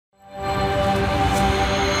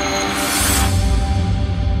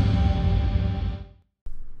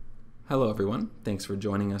Hello everyone, thanks for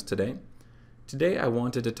joining us today. Today I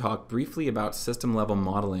wanted to talk briefly about system level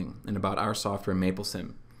modeling and about our software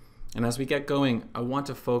MapleSim. And as we get going, I want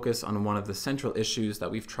to focus on one of the central issues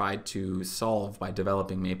that we've tried to solve by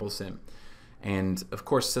developing MapleSim. And of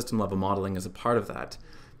course system level modeling is a part of that.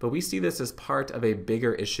 But we see this as part of a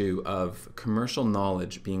bigger issue of commercial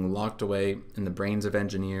knowledge being locked away in the brains of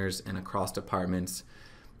engineers and across departments,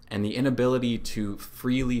 and the inability to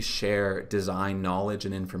freely share design knowledge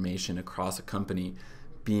and information across a company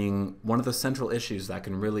being one of the central issues that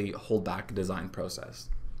can really hold back a design process.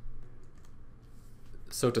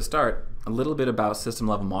 So to start, a little bit about system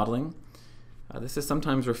level modeling. This is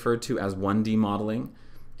sometimes referred to as 1D modeling,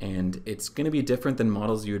 and it's going to be different than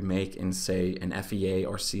models you would make in, say, an FEA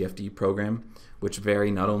or CFD program, which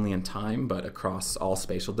vary not only in time but across all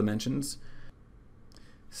spatial dimensions.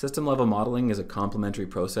 System level modeling is a complementary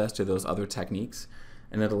process to those other techniques,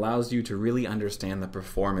 and it allows you to really understand the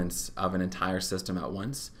performance of an entire system at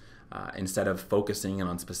once, instead of focusing in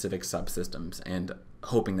on specific subsystems and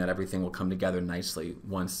hoping that everything will come together nicely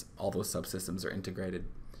once all those subsystems are integrated.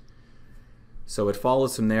 So it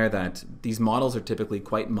follows from there that these models are typically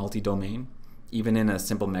quite multi-domain. Even in a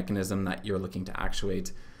simple mechanism that you're looking to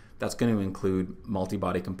actuate, that's going to include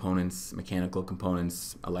multi-body components, mechanical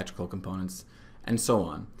components, electrical components, and so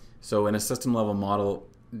on. So in a system level model,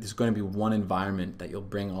 there's going to be one environment that you'll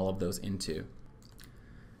bring all of those into.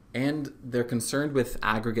 And they're concerned with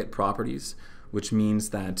aggregate properties, which means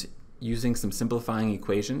that using some simplifying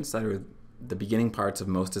equations that are the beginning parts of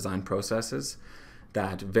most design processes,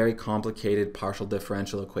 that very complicated partial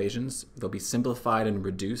differential equations, they'll be simplified and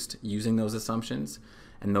reduced using those assumptions,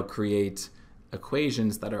 and they'll create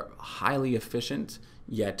equations that are highly efficient,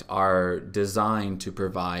 yet are designed to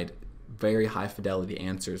provide very high fidelity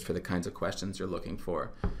answers for the kinds of questions you're looking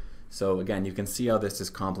for. So again, you can see how this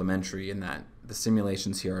is complementary in that the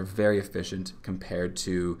simulations here are very efficient compared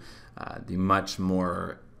to the much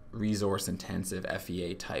more resource intensive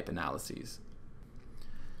FEA type analyses.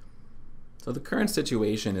 So the current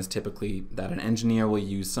situation is typically that an engineer will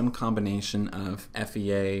use some combination of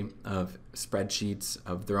FEA, of spreadsheets,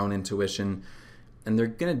 of their own intuition, and they're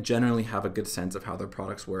going to generally have a good sense of how their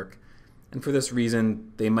products work. And for this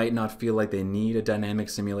reason, they might not feel like they need a dynamic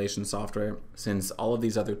simulation software, since all of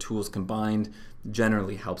these other tools combined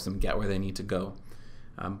generally helps them get where they need to go.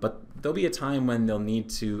 But there'll be a time when they'll need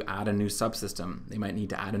to add a new subsystem. They might need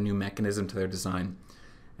to add a new mechanism to their design.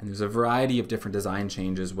 And there's a variety of different design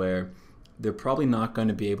changes where they're probably not going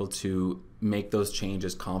to be able to make those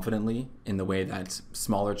changes confidently in the way that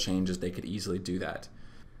smaller changes they could easily do that.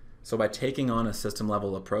 So by taking on a system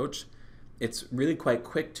level approach, it's really quite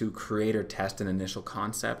quick to create or test an initial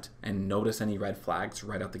concept and notice any red flags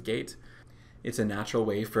right out the gate. It's a natural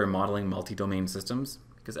way for modeling multi-domain systems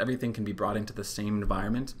because everything can be brought into the same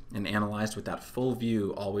environment and analyzed with that full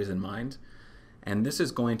view always in mind. And this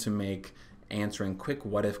is going to make answering quick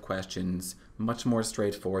what-if questions much more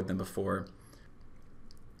straightforward than before.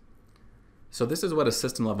 So this is what a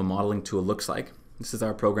system level modeling tool looks like. This is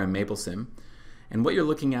our program MapleSim. And what you're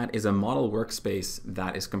looking at is a model workspace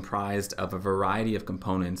that is comprised of a variety of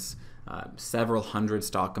components, several hundred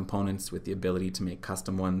stock components with the ability to make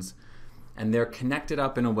custom ones. And they're connected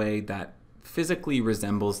up in a way that physically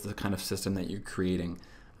resembles the kind of system that you're creating.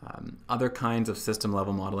 Other kinds of system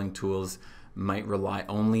level modeling tools might rely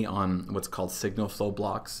only on what's called signal flow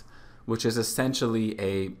blocks, which is essentially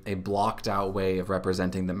a blocked out way of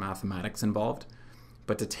representing the mathematics involved.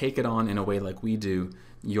 But to take it on in a way like we do,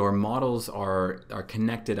 your models are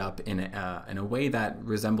connected up in a way that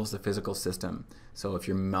resembles the physical system. So if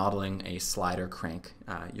you're modeling a slider crank,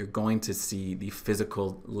 you're going to see the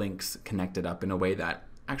physical links connected up in a way that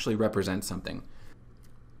actually represents something.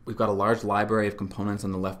 We've got a large library of components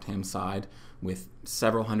on the left-hand side with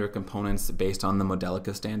several hundred components based on the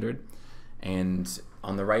Modelica standard. And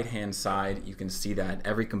on the right-hand side, you can see that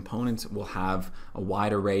every component will have a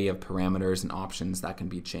wide array of parameters and options that can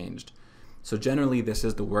be changed. So generally, this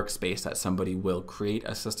is the workspace that somebody will create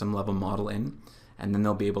a system level model in, and then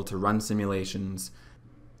they'll be able to run simulations.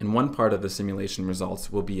 And one part of the simulation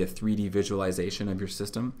results will be a 3D visualization of your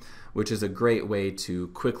system, which is a great way to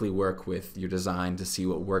quickly work with your design to see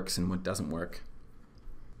what works and what doesn't work.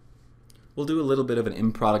 We'll do a little bit of an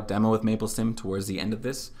in-product demo with MapleSim towards the end of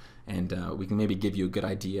this, and we can maybe give you a good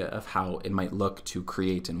idea of how it might look to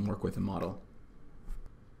create and work with a model.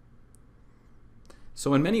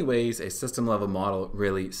 So in many ways, a system level model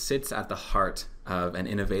really sits at the heart of an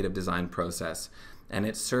innovative design process, and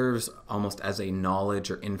it serves almost as a knowledge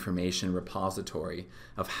or information repository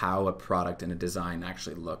of how a product and a design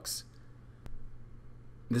actually looks.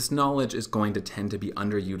 This knowledge is going to tend to be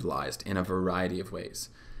underutilized in a variety of ways.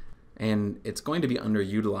 and it's going to be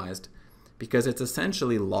underutilized because it's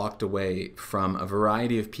essentially locked away from a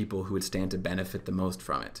variety of people who would stand to benefit the most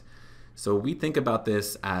from it. So we think about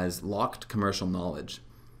this as locked commercial knowledge.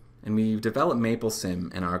 And we've developed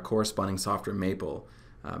MapleSim and our corresponding software Maple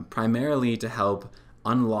primarily to help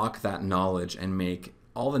unlock that knowledge and make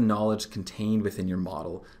all the knowledge contained within your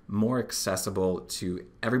model more accessible to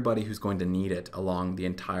everybody who's going to need it along the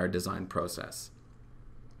entire design process.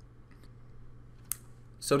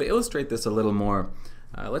 So to illustrate this a little more,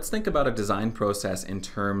 let's think about a design process in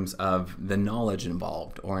terms of the knowledge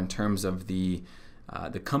involved, or in terms of the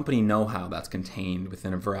company know-how that's contained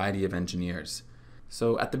within a variety of engineers.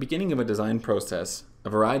 So at the beginning of a design process, a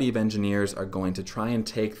variety of engineers are going to try and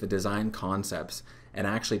take the design concepts and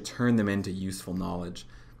actually turn them into useful knowledge.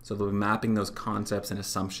 So they'll be mapping those concepts and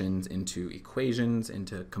assumptions into equations,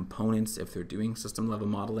 into components if they're doing system level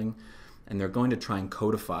modeling, and they're going to try and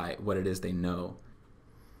codify what it is they know.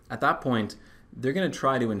 At that point, they're going to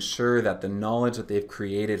try to ensure that the knowledge that they've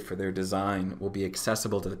created for their design will be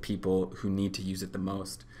accessible to the people who need to use it the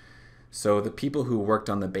most. So the people who worked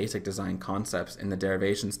on the basic design concepts in the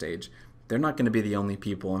derivation stage, they're not going to be the only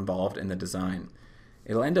people involved in the design.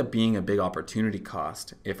 It'll end up being a big opportunity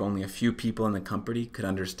cost if only a few people in the company could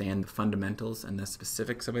understand the fundamentals and the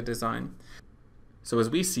specifics of a design. So as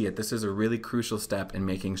we see it, this is a really crucial step in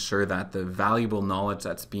making sure that the valuable knowledge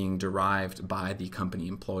that's being derived by the company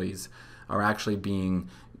employees are actually being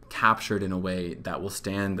captured in a way that will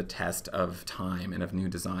stand the test of time and of new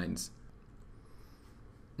designs.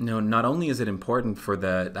 Now, not only is it important for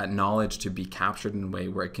that knowledge to be captured in a way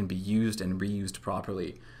where it can be used and reused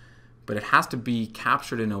properly, but it has to be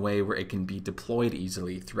captured in a way where it can be deployed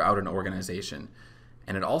easily throughout an organization.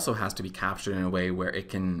 And it also has to be captured in a way where it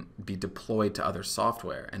can be deployed to other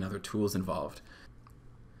software and other tools involved.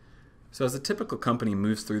 So as a typical company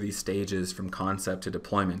moves through these stages from concept to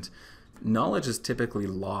deployment, knowledge is typically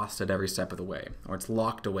lost at every step of the way, or it's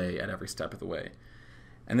locked away at every step of the way.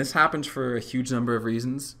 And this happens for a huge number of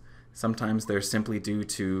reasons. Sometimes they're simply due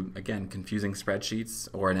to, again, confusing spreadsheets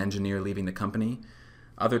or an engineer leaving the company.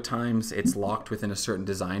 Other times it's locked within a certain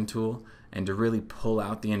design tool, and to really pull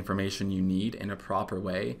out the information you need in a proper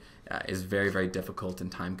way is very, very difficult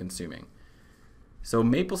and time consuming. So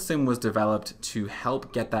MapleSim was developed to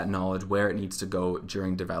help get that knowledge where it needs to go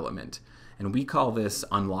during development. And we call this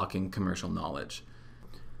unlocking commercial knowledge.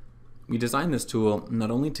 We designed this tool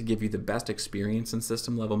not only to give you the best experience in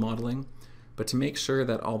system level modeling, but to make sure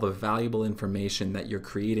that all the valuable information that you're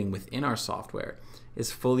creating within our software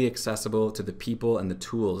is fully accessible to the people and the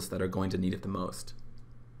tools that are going to need it the most.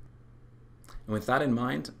 And with that in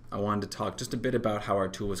mind, I wanted to talk just a bit about how our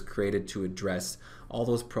tool was created to address all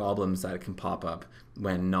those problems that can pop up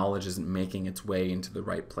when knowledge isn't making its way into the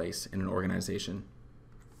right place in an organization.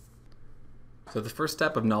 So the first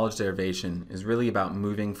step of knowledge derivation is really about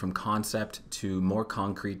moving from concept to more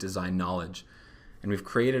concrete design knowledge. And we've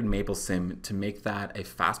created MapleSim to make that a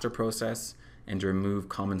faster process and to remove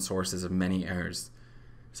common sources of many errors.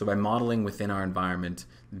 So by modeling within our environment,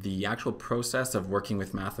 the actual process of working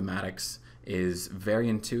with mathematics is very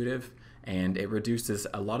intuitive, and it reduces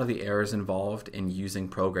a lot of the errors involved in using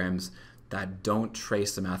programs that don't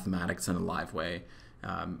trace the mathematics in a live way.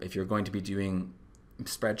 If you're going to be doing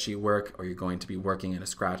spreadsheet work, or you're going to be working in a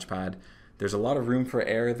scratch pad, there's a lot of room for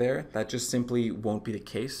error there. That just simply won't be the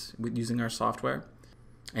case with using our software.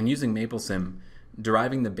 And using MapleSim,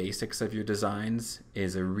 deriving the basics of your designs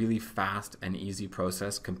is a really fast and easy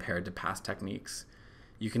process compared to past techniques.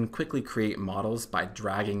 You can quickly create models by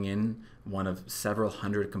dragging in one of several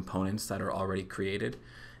hundred components that are already created,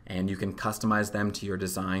 and you can customize them to your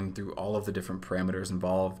design through all of the different parameters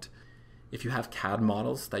involved. If you have CAD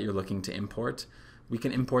models that you're looking to import, we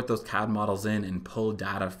can import those CAD models in and pull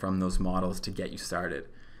data from those models to get you started.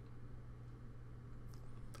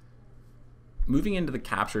 Moving into the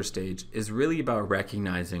capture stage is really about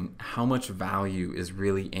recognizing how much value is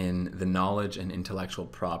really in the knowledge and intellectual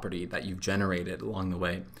property that you've generated along the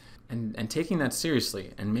way, and taking that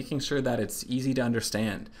seriously and making sure that it's easy to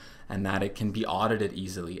understand and that it can be audited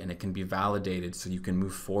easily and it can be validated so you can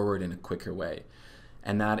move forward in a quicker way,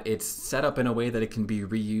 and that it's set up in a way that it can be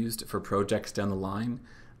reused for projects down the line.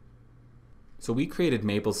 So we created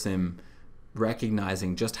MapleSim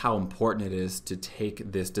recognizing just how important it is to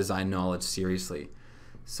take this design knowledge seriously.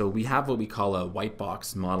 So we have what we call a white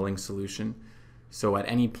box modeling solution. So at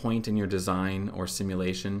any point in your design or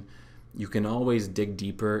simulation, you can always dig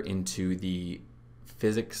deeper into the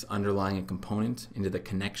physics underlying a component, into the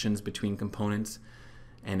connections between components,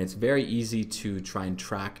 and it's very easy to try and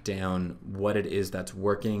track down what it is that's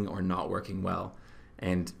working or not working well.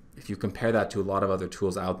 And If you compare that to a lot of other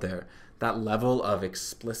tools out there, that level of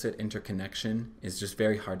explicit interconnection is just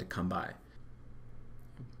very hard to come by.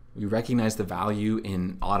 We recognize the value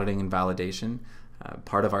in auditing and validation.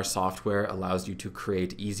 Part of our software allows you to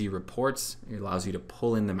create easy reports. It allows you to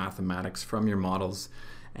pull in the mathematics from your models,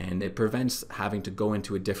 and it prevents having to go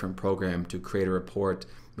into a different program to create a report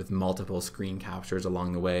with multiple screen captures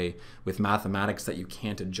along the way, with mathematics that you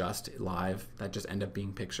can't adjust live, that just end up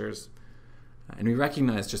being pictures. And we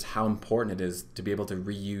recognize just how important it is to be able to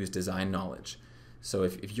reuse design knowledge. So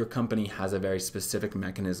if your company has a very specific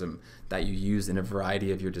mechanism that you use in a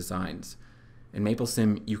variety of your designs, in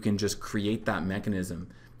MapleSim you can just create that mechanism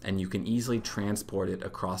and you can easily transport it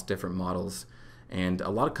across different models. And a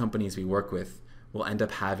lot of companies we work with will end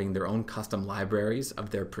up having their own custom libraries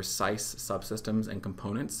of their precise subsystems and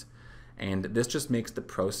components. And this just makes the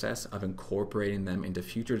process of incorporating them into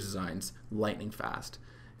future designs lightning fast.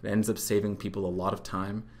 It ends up saving people a lot of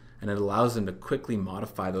time, and it allows them to quickly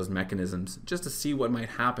modify those mechanisms just to see what might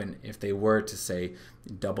happen if they were to, say,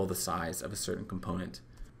 double the size of a certain component.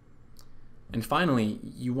 And finally,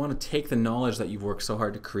 you want to take the knowledge that you've worked so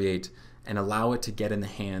hard to create and allow it to get in the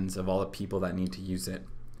hands of all the people that need to use it.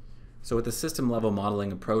 So with the system level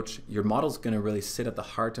modeling approach, your model's going to really sit at the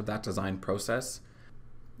heart of that design process.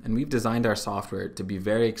 And we've designed our software to be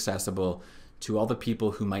very accessible to all the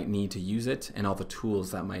people who might need to use it and all the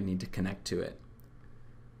tools that might need to connect to it.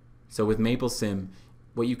 So with MapleSim,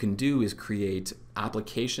 what you can do is create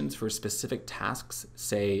applications for specific tasks,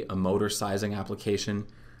 say a motor sizing application.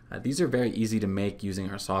 These are very easy to make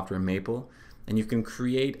using our software Maple, and you can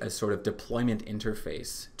create a sort of deployment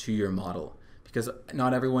interface to your model, because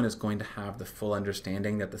not everyone is going to have the full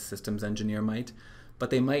understanding that the systems engineer might,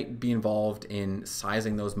 but they might be involved in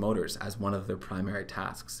sizing those motors as one of their primary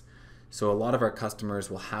tasks. So a lot of our customers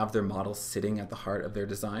will have their models sitting at the heart of their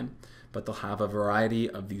design, but they'll have a variety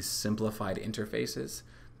of these simplified interfaces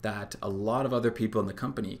that a lot of other people in the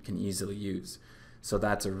company can easily use. So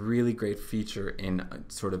that's a really great feature in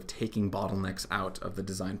sort of taking bottlenecks out of the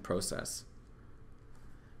design process.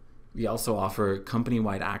 We also offer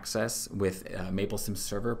company-wide access with a MapleSim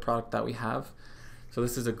server product that we have. So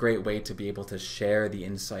this is a great way to be able to share the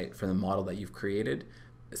insight from the model that you've created,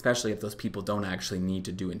 especially if those people don't actually need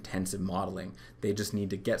to do intensive modeling. They just need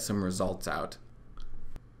to get some results out.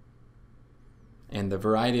 And the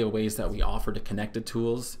variety of ways that we offer to connect to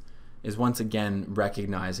tools is once again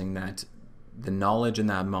recognizing that the knowledge in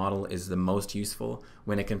that model is the most useful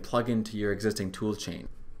when it can plug into your existing tool chain.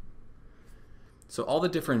 So all the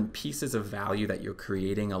different pieces of value that you're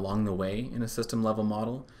creating along the way in a system level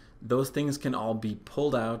model, those things can all be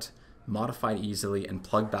pulled out, modified easily, and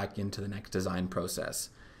plugged back into the next design process.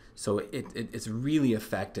 So it's really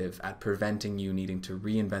effective at preventing you needing to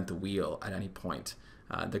reinvent the wheel at any point.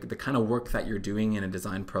 The kind of work that you're doing in a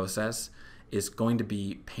design process is going to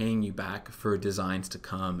be paying you back for designs to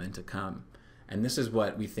come and to come. And this is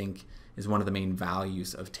what we think is one of the main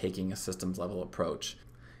values of taking a systems level approach.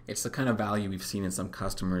 It's the kind of value we've seen in some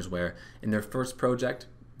customers where in their first project,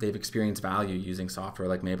 they've experienced value using software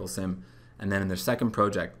like MapleSim, and then in their second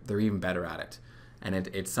project, they're even better at it. And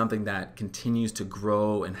it's something that continues to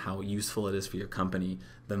grow in how useful it is for your company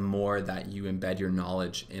the more that you embed your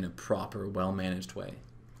knowledge in a proper, well-managed way.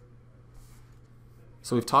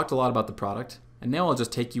 So we've talked a lot about the product, and now I'll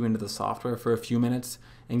just take you into the software for a few minutes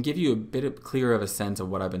and give you a bit clearer of a sense of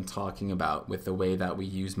what I've been talking about with the way that we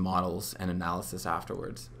use models and analysis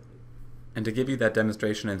afterwards. And to give you that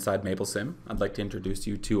demonstration inside MapleSim, I'd like to introduce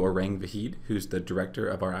you to Orang Vahid, who's the director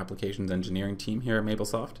of our applications engineering team here at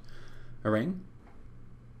Maplesoft. Orang?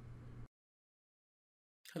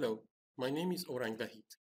 Hello, my name is Orang Vahid.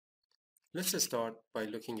 Let's start by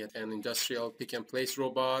looking at an industrial pick-and-place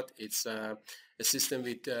robot. It's a system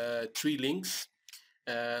with 3 links.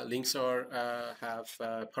 Links have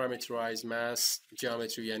parameterized mass,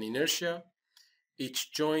 geometry, and inertia.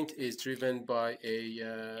 Each joint is driven by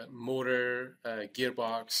a motor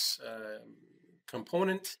gearbox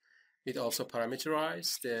component. It also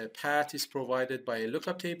parameterized. The path is provided by a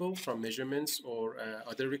lookup table from measurements or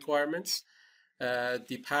other requirements.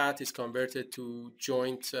 The path is converted to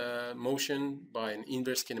joint motion by an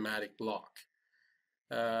inverse kinematic block.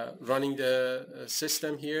 Running the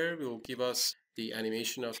system here will give us the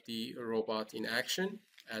animation of the robot in action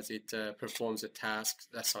as it performs a task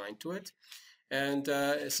assigned to it. And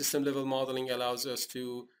system level modeling allows us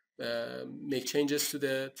to make changes to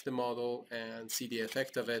the model and see the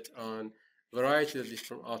effect of it on a variety of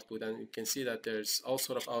different output. And you can see that there's all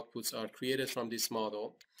sort of outputs are created from this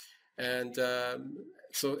model. And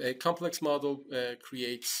so a complex model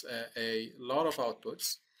creates a lot of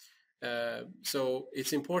outputs. So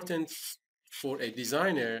it's important for a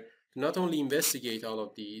designer to not only investigate all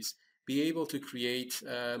of these, be able to create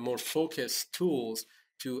more focused tools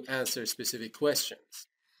to answer specific questions.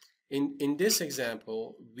 In this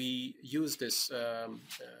example, we use this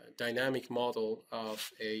dynamic model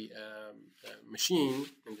of a machine,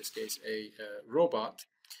 in this case a robot,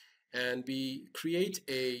 and we create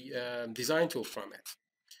a design tool from it.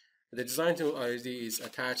 The design tool already is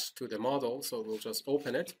attached to the model, so we'll just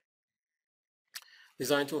open it.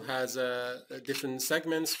 Design tool has different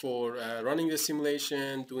segments for running the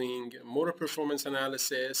simulation, doing motor performance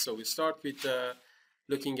analysis. So we start with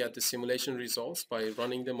looking at the simulation results by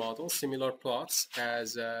running the model, similar plots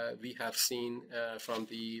as we have seen from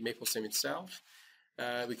the MapleSim itself.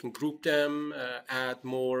 We can group them, add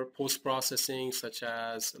more post-processing, such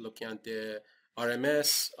as looking at the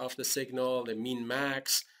RMS of the signal, the min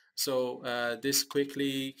max. So this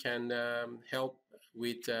quickly can help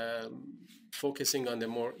with focusing on the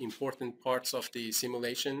more important parts of the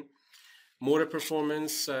simulation. Motor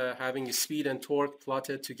performance, having speed and torque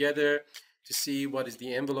plotted together to see what is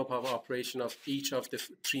the envelope of operation of each of the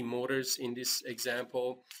three motors in this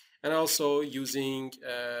example, and also using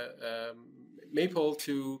Maple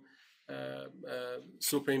to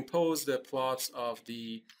superimpose the plots of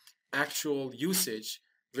the actual usage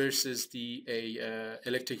versus the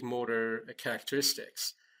electric motor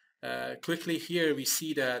characteristics. Quickly here we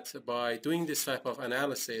see that by doing this type of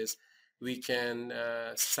analysis, we can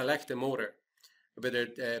select a motor, whether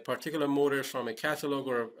a particular motor from a catalog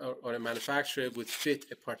or a manufacturer would fit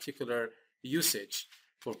a particular usage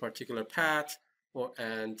for a particular path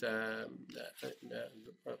and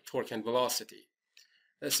torque and velocity.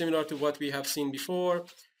 Similar to what we have seen before,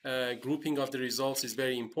 grouping of the results is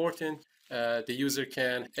very important. The user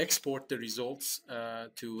can export the results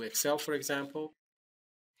to Excel, for example.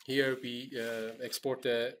 Here we export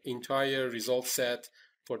the entire result set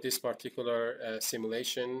for this particular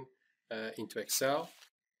simulation into Excel.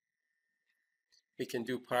 We can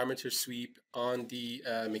do parameter sweep on the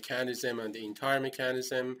mechanism and the entire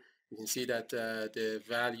mechanism. You can see that the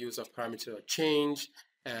values of parameters are changed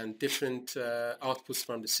and different outputs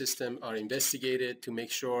from the system are investigated to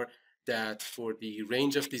make sure that for the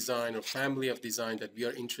range of design or family of design that we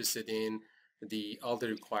are interested in, all the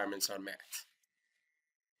requirements are met.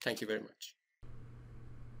 Thank you very much.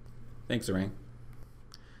 Thanks, Orang.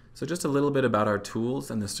 So just a little bit about our tools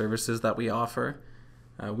and the services that we offer.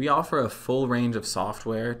 We offer a full range of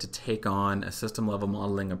software to take on a system-level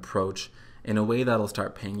modeling approach in a way that'll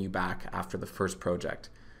start paying you back after the first project.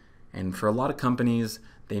 And for a lot of companies,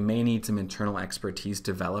 they may need some internal expertise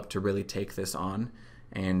developed to really take this on.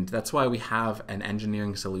 And that's why we have an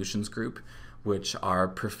engineering solutions group, which are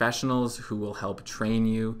professionals who will help train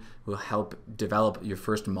you, will help develop your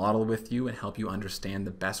first model with you and help you understand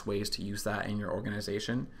the best ways to use that in your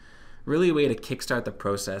organization. Really a way to kickstart the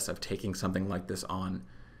process of taking something like this on.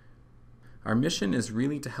 Our mission is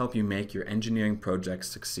really to help you make your engineering projects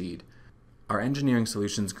succeed. Our engineering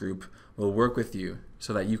solutions group will work with you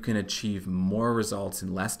so that you can achieve more results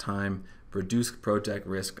in less time, reduce project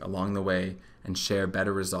risk along the way, and share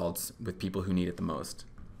better results with people who need it the most.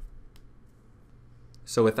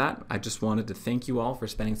 So with that, I just wanted to thank you all for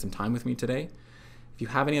spending some time with me today. If you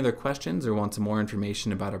have any other questions or want some more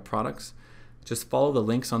information about our products, just follow the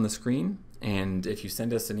links on the screen, and if you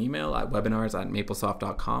send us an email at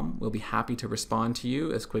webinars@maplesoft.com, we'll be happy to respond to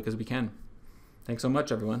you as quick as we can. Thanks so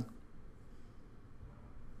much, everyone.